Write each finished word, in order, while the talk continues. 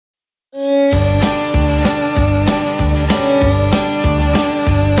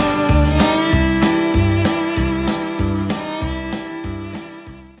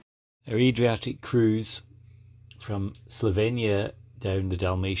Adriatic cruise from Slovenia down the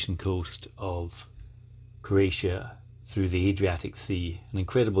Dalmatian coast of Croatia through the Adriatic Sea. An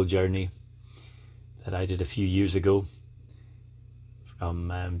incredible journey that I did a few years ago,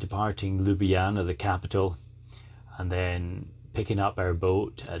 from departing Ljubljana, the capital, and then picking up our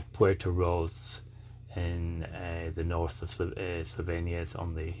boat at Puerto Roz in the north of Slovenia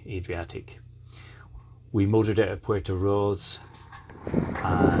on the Adriatic. We motored out of Puerto Roz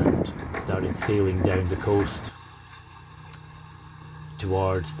and started sailing down the coast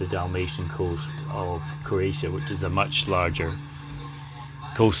towards the Dalmatian coast of Croatia, which is a much larger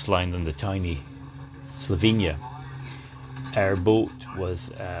coastline than the tiny Slovenia. Our boat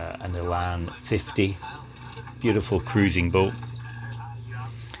was an Elan 50, beautiful cruising boat,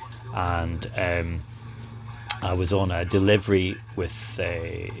 and I was on a delivery with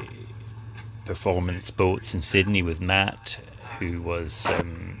performance boats in Sydney with Matt, who was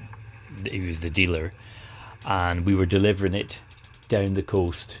he was the dealer, and we were delivering it down the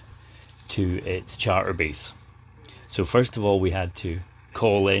coast to its charter base. So first of all, we had to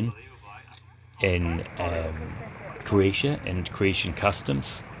call in Croatia, in Croatian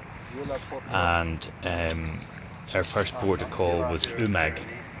customs, and our first port of call was Umag.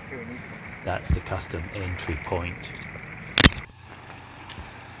 That's the custom entry point,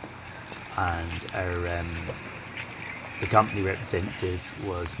 and our the company representative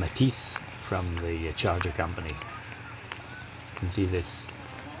was Matisse from the charter company. You can see this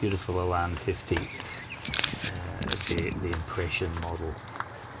beautiful Elan 50, the Impression model,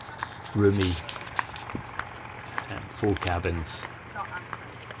 roomy, 4 cabins,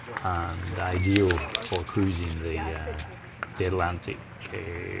 and ideal for cruising the Atlantic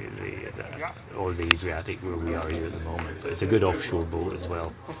or the Adriatic, where we are here at the moment. But it's a good offshore boat as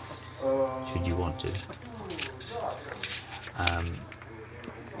well, should you want to.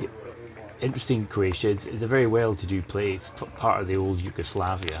 Interesting, Croatia, it's a very well-to-do place, part of the old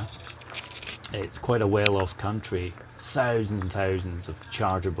Yugoslavia. It's quite a well-off country. Thousands and thousands of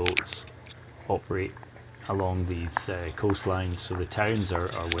charter boats operate along these coastlines, so the towns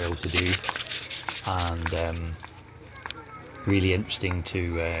are well-to-do, and really interesting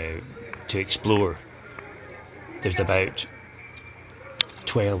to explore. There's about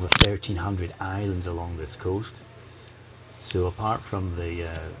 12 or 1300 islands along this coast. So apart from the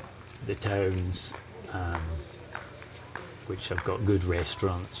towns, which have got good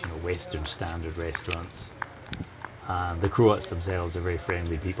restaurants, you know, Western standard restaurants, and the Croats themselves are very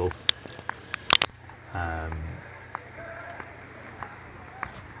friendly people.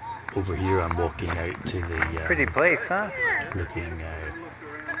 Over here I'm walking out to the pretty place, huh?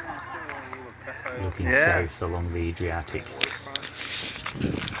 Looking south along the Adriatic.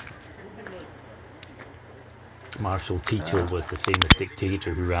 Marshal Tito was the famous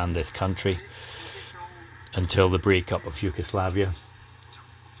dictator who ran this country until the breakup of Yugoslavia.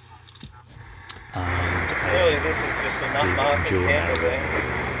 And Really, this is just a Joe and our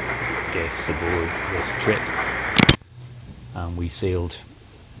guests aboard this trip, and we sailed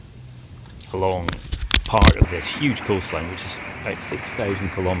along part of this huge coastline, which is about 6,000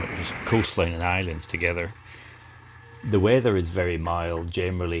 kilometers of coastline and islands together. The weather is very mild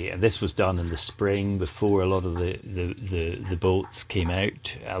generally, and this was done in the spring before a lot of the boats came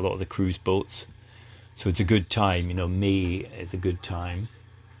out, a lot of the cruise boats. So it's a good time, you know, May is a good time.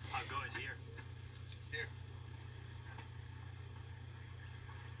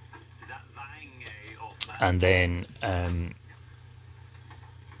 And then our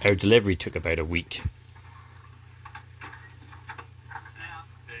delivery took about a week.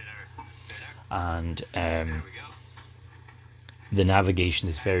 And the navigation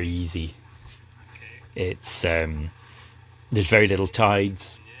is very easy. It's there's very little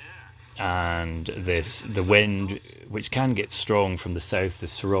tides, and the wind, which can get strong from the south, the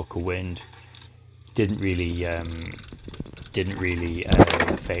Sirocco wind, didn't really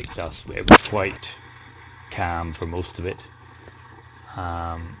affect us. It was quite calm for most of it.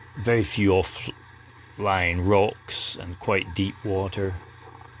 Very few offline rocks and quite deep water.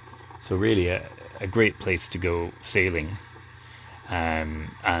 So really a great place to go sailing,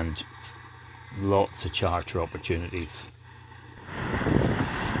 and lots of charter opportunities.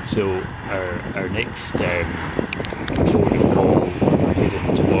 So our next port of call, we're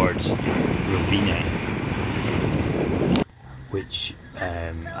heading towards Rovina, which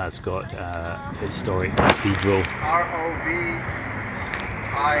has got a historic cathedral.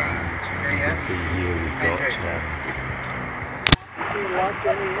 And you can see here we've got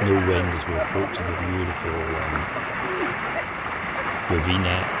no wind as we're approaching the beautiful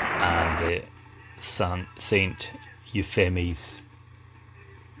Rovina and the Saint Euphemies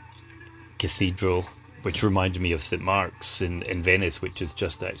cathedral, which reminded me of St. Mark's in Venice, which is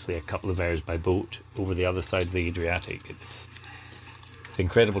just actually a couple of hours by boat over the other side of the Adriatic. It's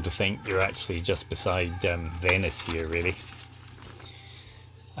incredible to think you're actually just beside Venice here, really.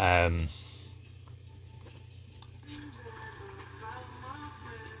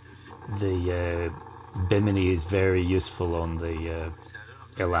 The bimini is very useful on the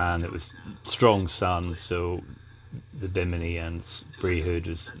Elan. It was strong sun, so the bimini and spray hood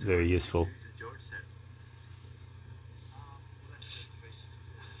was very useful.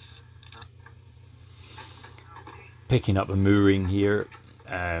 Picking up a mooring here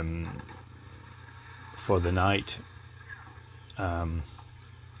for the night.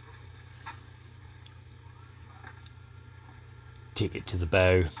 Take it to the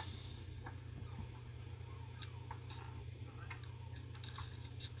bow.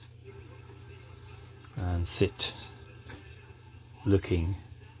 And sit looking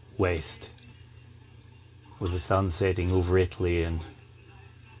west with the sun setting over Italy and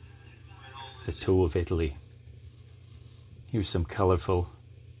the toe of Italy. Here's some colourful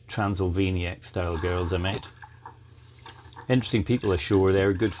Transylvanian style girls I met. Interesting people ashore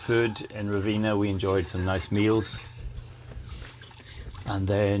there, good food in Ravenna. We enjoyed some nice meals. And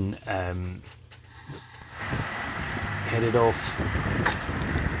then headed off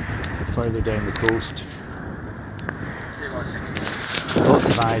further down the coast. Lots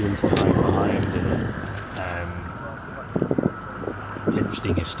of islands to hide behind and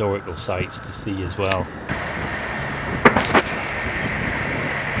interesting historical sites to see as well.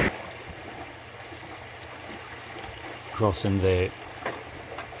 Crossing the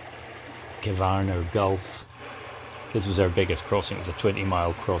Kavarna Gulf. This was our biggest crossing. It was a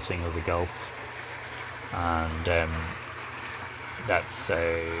 20-mile crossing of the Gulf, and that's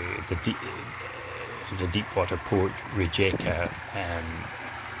it's a deep water port, Rijeka,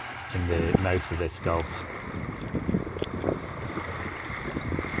 in the mouth of this gulf.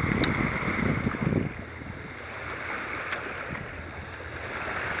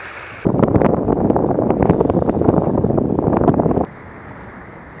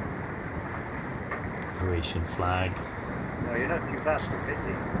 Croatian flag. No, you're not too fast for 50.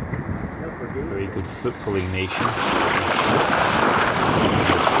 Very good footballing nation.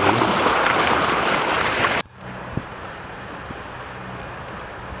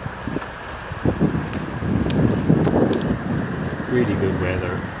 Really good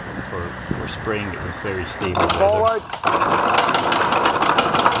weather for spring. It was very stable weather.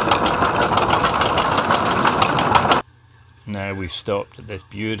 Now we've stopped at this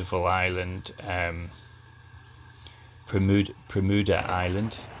beautiful island, Premuda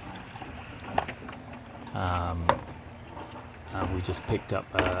Island, and we just picked up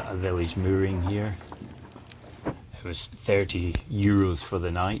a village mooring here. It was 30 euros for the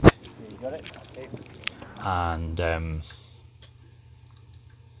night. You got it? Okay. And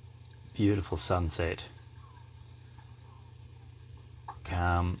beautiful sunset,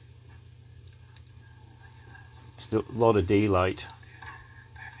 calm, still a lot of daylight.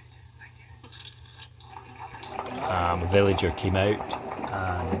 A villager came out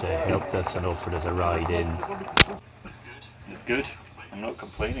and helped us and offered us a ride in. It's good. I'm not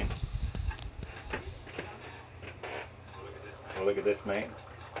complaining. Oh, look at this, mate.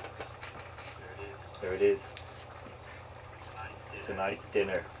 There it is. Tonight's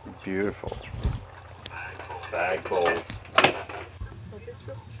dinner. Beautiful. Bag bowls.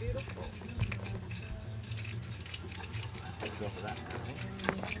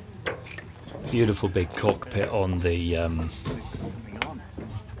 Beautiful big cockpit on the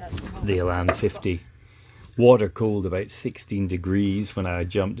Elan 50. Water cold, about 16 degrees when I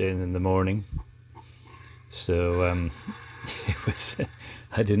jumped in the morning. So it was.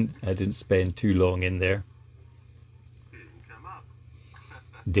 I didn't spend too long in there.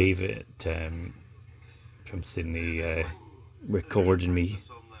 David from Sydney recorded me.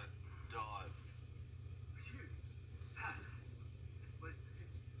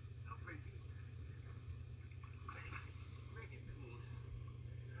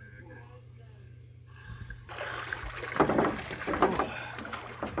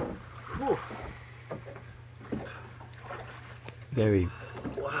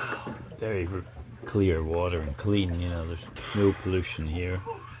 Very clear water and clean, you know, there's no pollution here.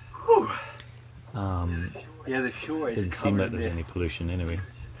 Yeah, the shore is didn't seem like there was any pollution anyway.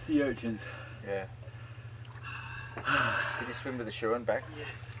 Sea urchins. Yeah. Did you swim to the shore and back?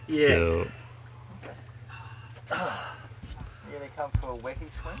 Yes. So, You gonna come for a wacky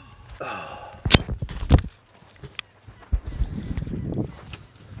swim?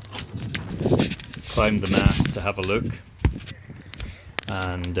 climbed the mast to have a look,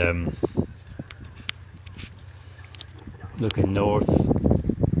 and looking north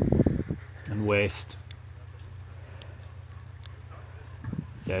and west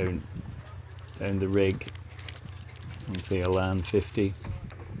down the rig of the Elan 50.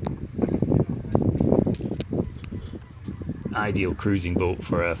 Ideal cruising boat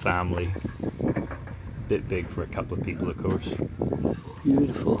for a family. Bit big for a couple of people, of course.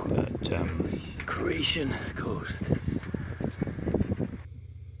 Beautiful. But Croatian coast.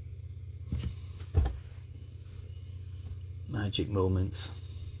 Magic moments,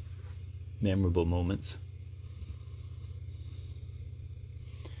 memorable moments.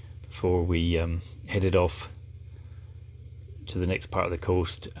 Before we headed off to the next part of the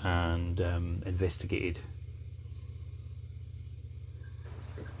coast and investigated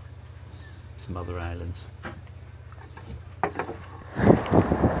some other islands. We're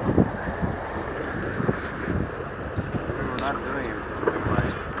not doing it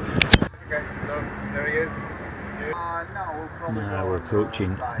much. Okay, so there he is. Now we're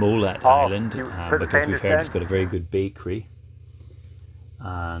approaching Molat Island because we've heard it's got a very good bakery,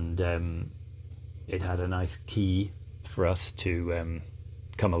 and it had a nice quay for us to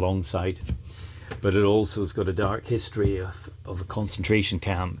come alongside, but it also has got a dark history of a concentration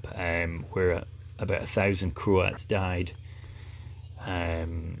camp where about 1,000 Croats died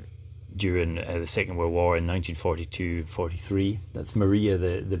during the Second World War in 1942-43. That's Maria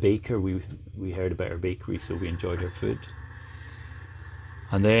the baker. We heard about her bakery, so we enjoyed her food.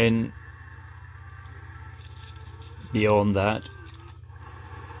 And then beyond that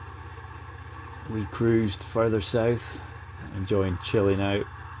we cruised further south, enjoying chilling out.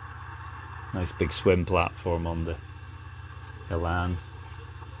 Nice big swim platform on the Elan.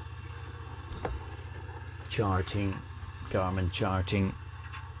 Charting, Garmin charting,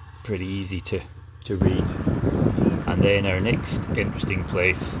 pretty easy to read. And then our next interesting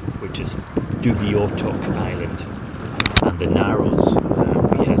place, which is Dugiotok Island, and the Narrows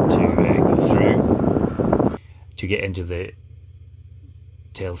we had to go through to get into the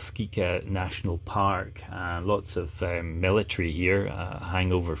Telskika National Park. Lots of military here,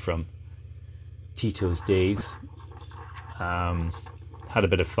 hangover from Tito's days. Had a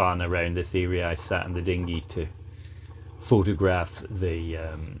bit of fun around this area. I sat in the dinghy to photograph the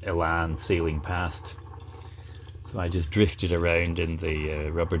Elan sailing past. So I just drifted around in the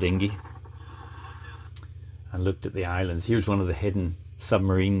rubber dinghy and looked at the islands. Here's one of the hidden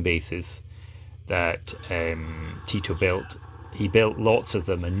submarine bases that Tito built. He built lots of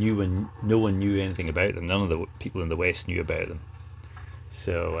them, and no one knew anything about them. None of the people in the West knew about them.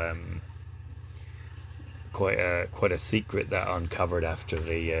 So quite a secret that uncovered after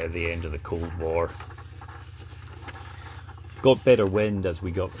the end of the Cold War. Got better wind as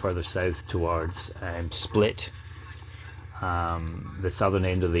we got further south towards Split. The southern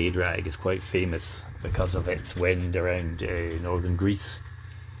end of the Adriatic is quite famous because of its wind around northern Greece,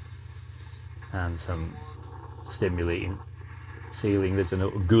 and some stimulating sailing. There's a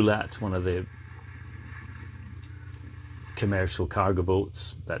Gulat, one of the commercial cargo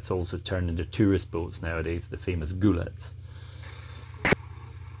boats that's also turned into tourist boats nowadays, the famous Gulats.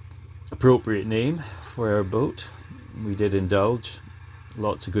 Appropriate name for our boat. We did indulge.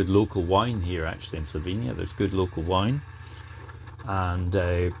 Lots of good local wine here actually in Slovenia. There's good local wine, and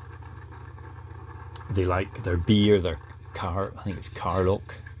they like their beer, their I think it's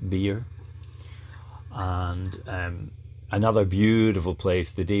Karlok beer. And another beautiful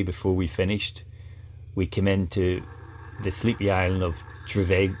place. The day before we finished, we came into the sleepy island of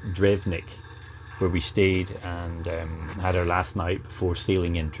Drevnik, where we stayed and had our last night before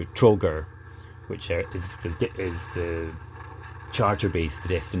sailing into Trogar, which is the charter base, the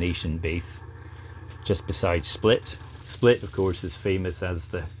destination base, just beside Split. Split, of course, is famous as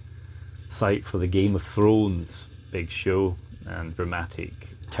the site for the Game of Thrones big show, and dramatic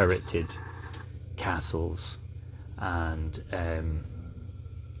turreted castles, and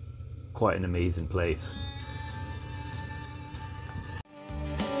quite an amazing place.